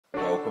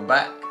Welcome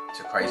back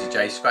to Crazy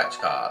J Scratch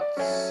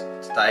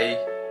Cards.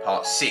 Today,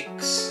 part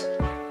 6.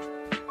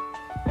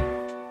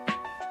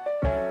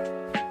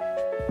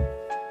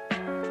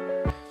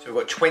 So we've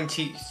got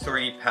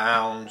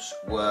 £23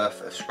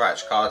 worth of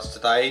scratch cards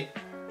today.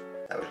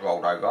 That was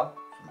rolled over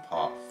from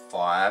part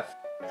 5.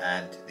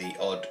 And the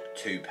odd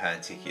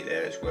 £2 ticket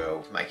there as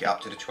well to make it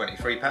up to the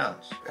 £23.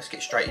 Let's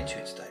get straight into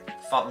it today.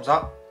 Thumbs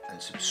up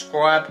and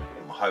subscribe.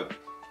 I hope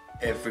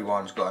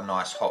everyone's got a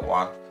nice hot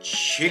one.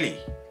 Chilly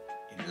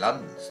in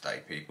London today,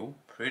 people.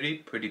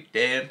 Pretty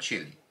damn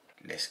chilly.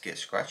 Let's get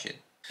scratching.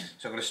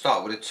 So I'm going to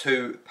start with a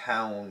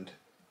 £2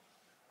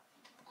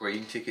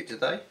 green ticket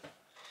today.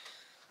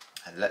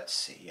 And let's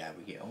see how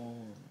we get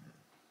on.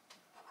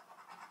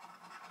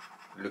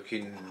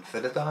 Looking for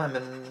the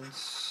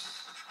diamonds.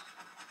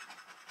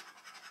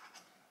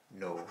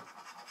 No.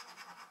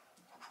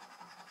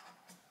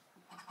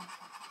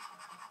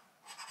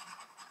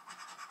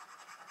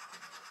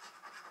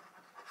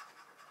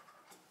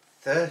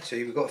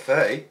 £30, we've got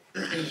 30.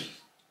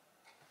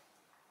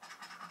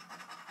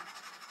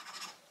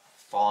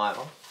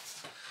 £5.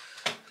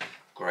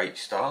 Great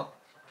start.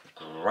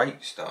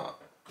 Great start.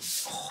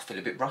 Oh, I feel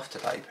a bit rough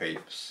today,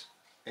 peeps.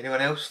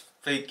 Anyone else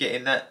feel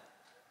getting that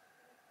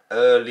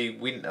early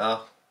winter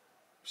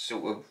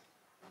sort of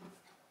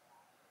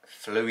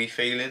flu-y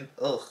feeling?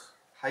 Ugh,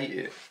 hate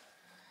it.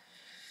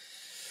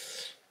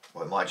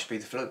 Well, it might just be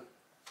the flu.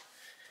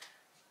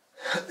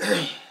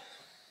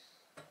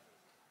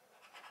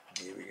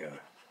 Here we go.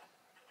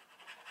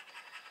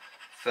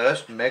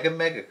 First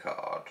mega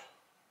card.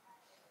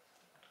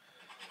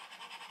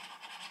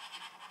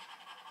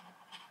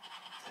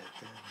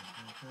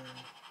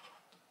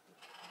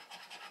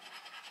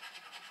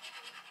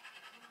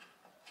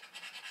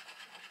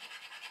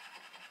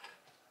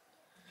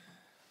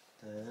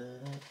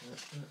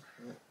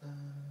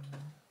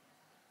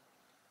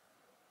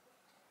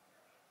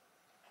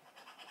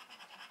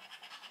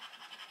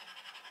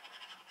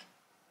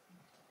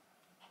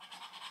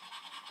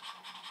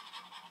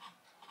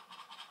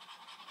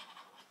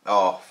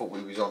 Oh, I thought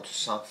we was on to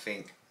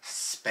something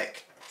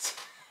spectacular.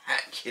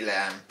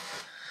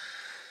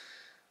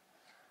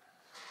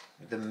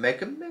 The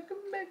mega.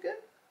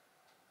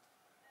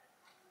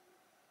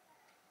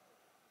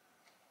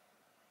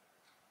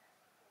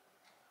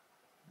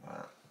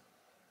 Right.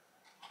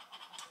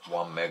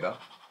 1 mega.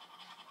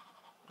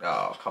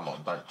 Oh, come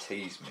on, don't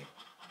tease me.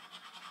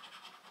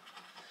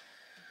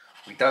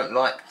 We don't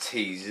like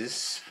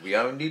teasers, we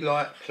only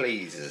like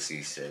pleasers,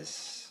 he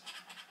says.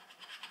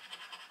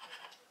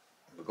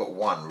 We've got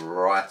one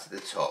right at the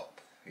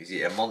top. Is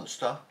it a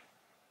monster?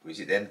 Or is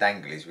it them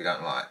danglies we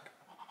don't like?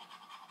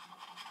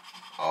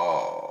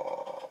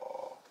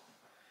 Oh,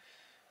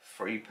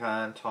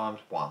 £3 times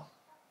 1.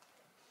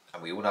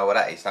 And we all know what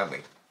that is, don't we?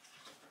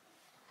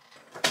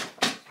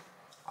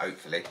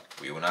 Hopefully,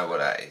 we all know what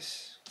that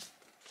is.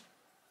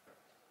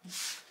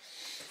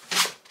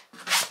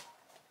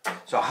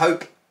 So I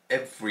hope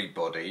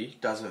everybody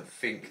doesn't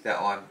think that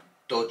I'm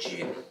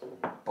dodging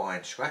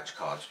buying scratch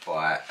cards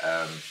by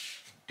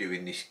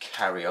doing this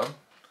carry on.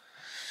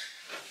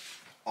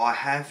 I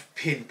have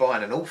been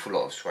buying an awful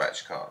lot of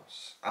scratch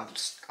cards. I'm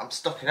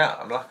stocking up.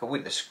 I'm like a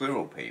winter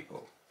squirrel,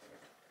 people.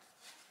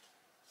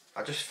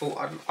 I just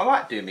thought I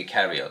like doing my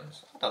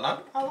carry-ons. I don't know,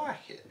 I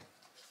like it.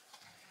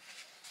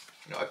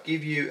 You know, I'll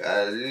give you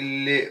a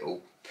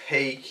little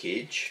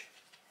peekage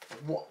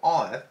of what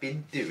I've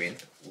been doing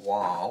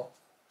while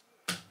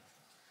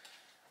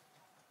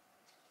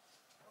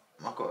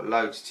I've got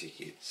loads of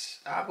tickets.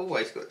 I've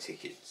always got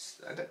tickets.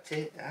 I got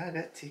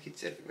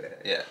tickets everywhere.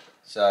 Yeah.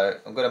 So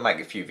I'm going to make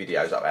a few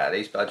videos up out of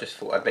these, but I just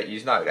thought I'd let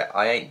you know that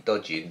I ain't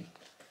dodging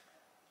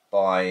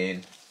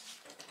buying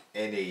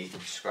any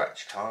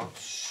scratch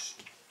cards.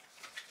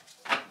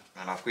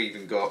 And I've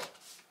even got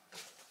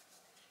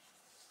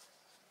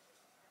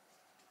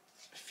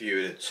a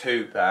few of the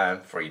 £2,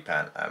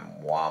 £3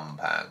 and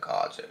 £1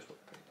 cards as well.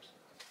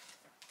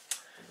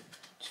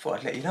 Just thought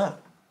I'd let you know.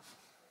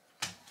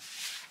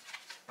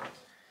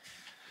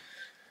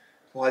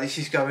 While this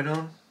is going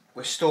on,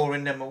 we're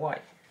storing them away.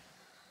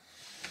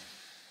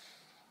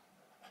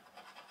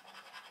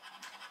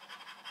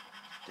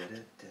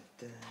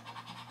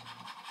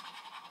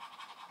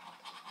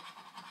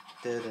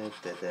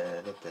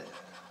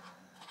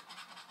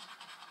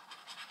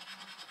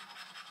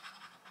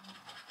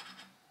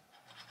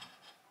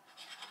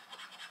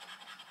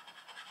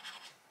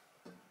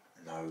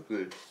 No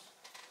good.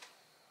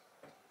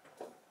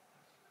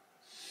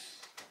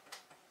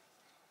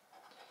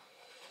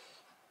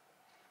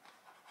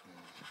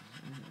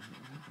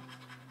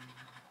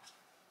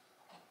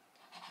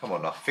 Come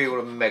on, I feel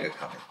a mega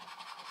coming.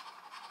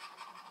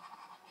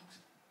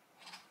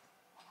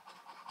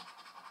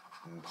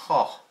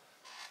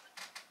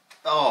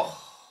 Oh,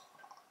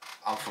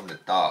 I'm from the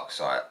dark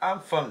side. I'm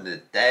from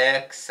the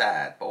dark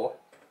side, boy.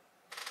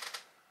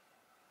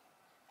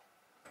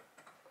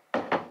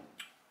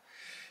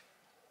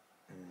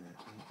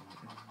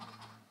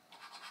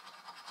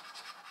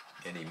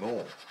 Any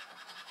more?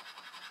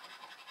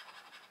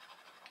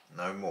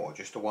 No more,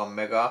 just a 1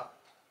 mega.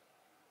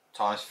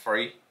 times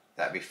 3,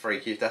 that'd be 3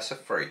 quid, that's a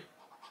 3.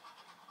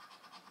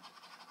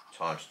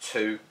 Times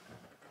 2,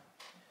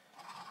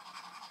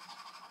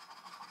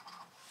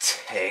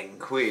 10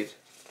 quid.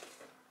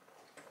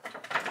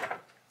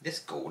 Let's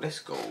go, let's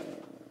go.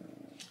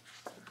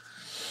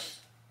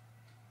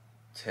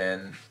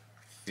 10,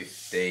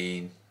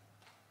 15,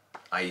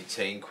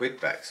 18 quid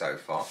back so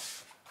far.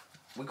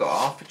 We got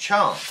half a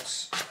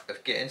chance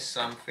of getting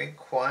something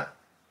quite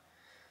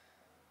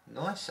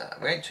nice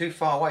out. We ain't too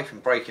far away from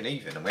breaking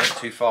even, and we ain't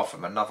too far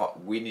from another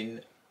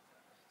winning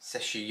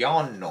session.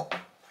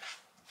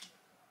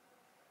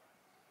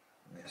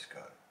 Let's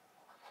go.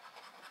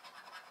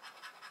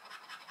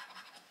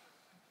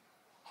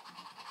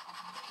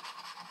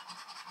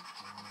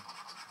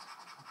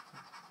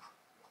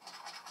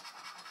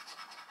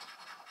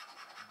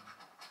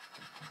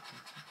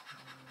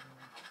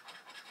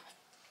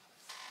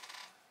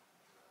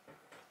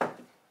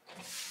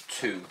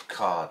 Two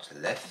cards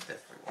left,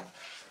 everyone.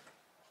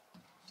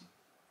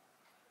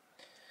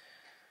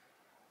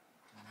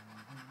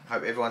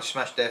 Hope everyone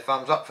smashed their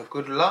thumbs up for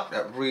good luck.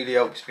 That really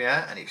helps me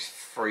out, and it's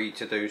free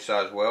to do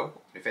so as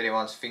well. If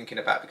anyone's thinking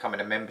about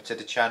becoming a member to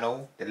the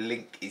channel, the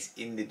link is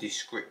in the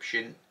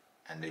description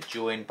and the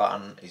join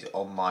button is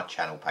on my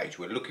channel page.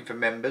 We're looking for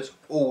members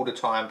all the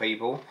time,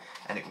 people,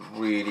 and it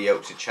really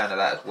helps the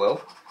channel out as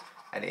well.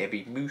 And it'll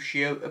be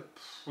mucho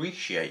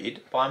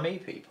appreciated by me,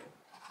 people.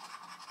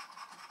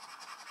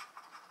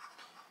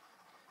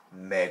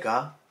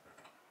 Mega.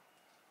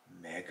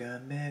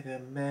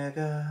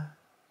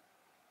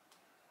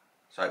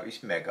 So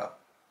it's mega.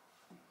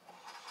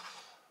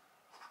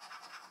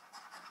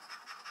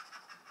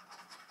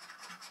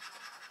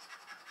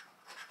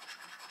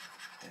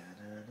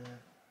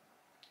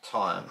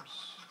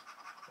 Times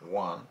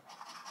 1.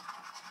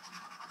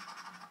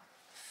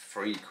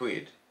 3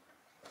 quid.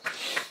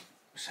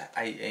 So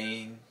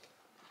 18,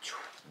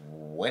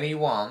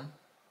 21.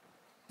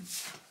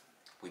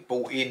 We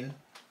bought in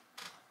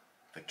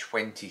for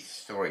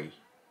 23.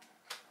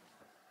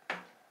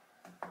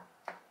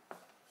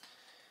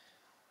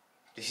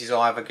 This is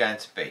either going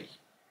to be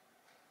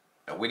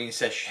a winning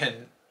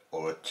session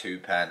or a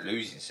 £2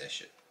 losing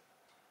session,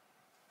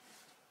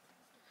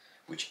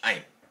 which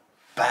ain't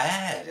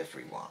bad,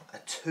 everyone. A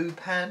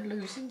 £2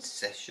 losing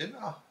session.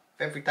 Oh,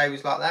 if every day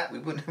was like that, we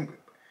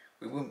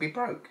wouldn't be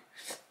broke.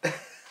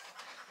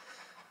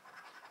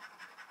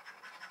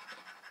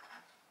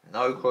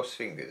 No cross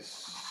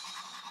fingers.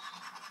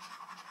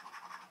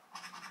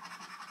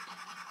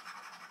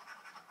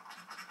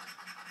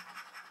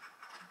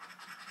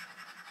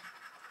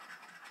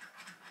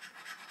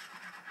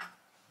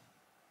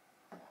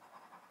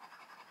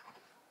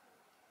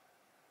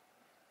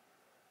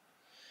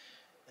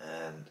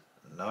 And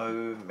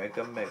no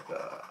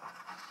mega.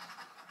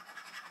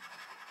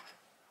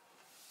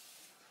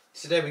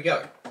 So there we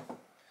go.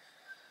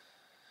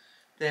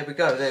 There we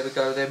go.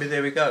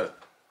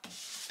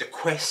 The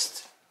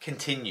quest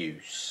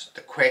continues.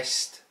 The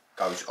quest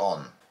goes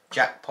on.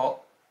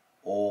 Jackpot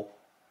or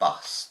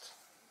bust.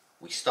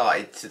 We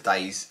started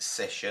today's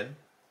session,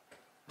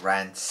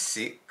 round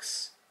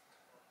 6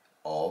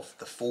 of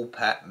the full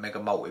pack mega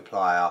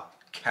multiplier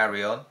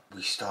carry on.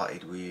 We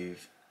started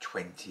with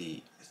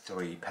 £23,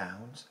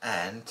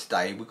 and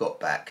today we got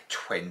back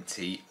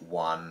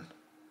 £21,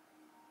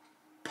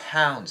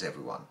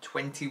 everyone.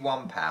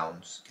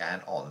 £21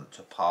 going on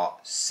to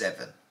part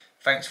 7.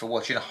 Thanks for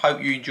watching. I hope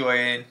you're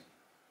enjoying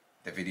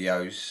the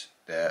videos,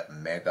 the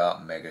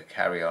mega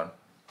carry on.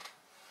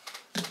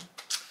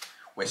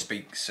 We'll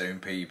speak soon,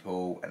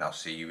 people, and I'll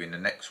see you in the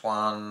next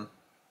one.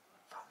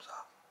 Thumbs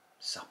up,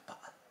 sub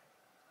button.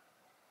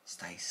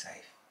 Stay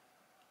safe.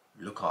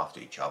 Look after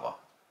each other.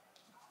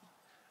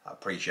 I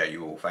appreciate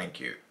you all. Thank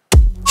you.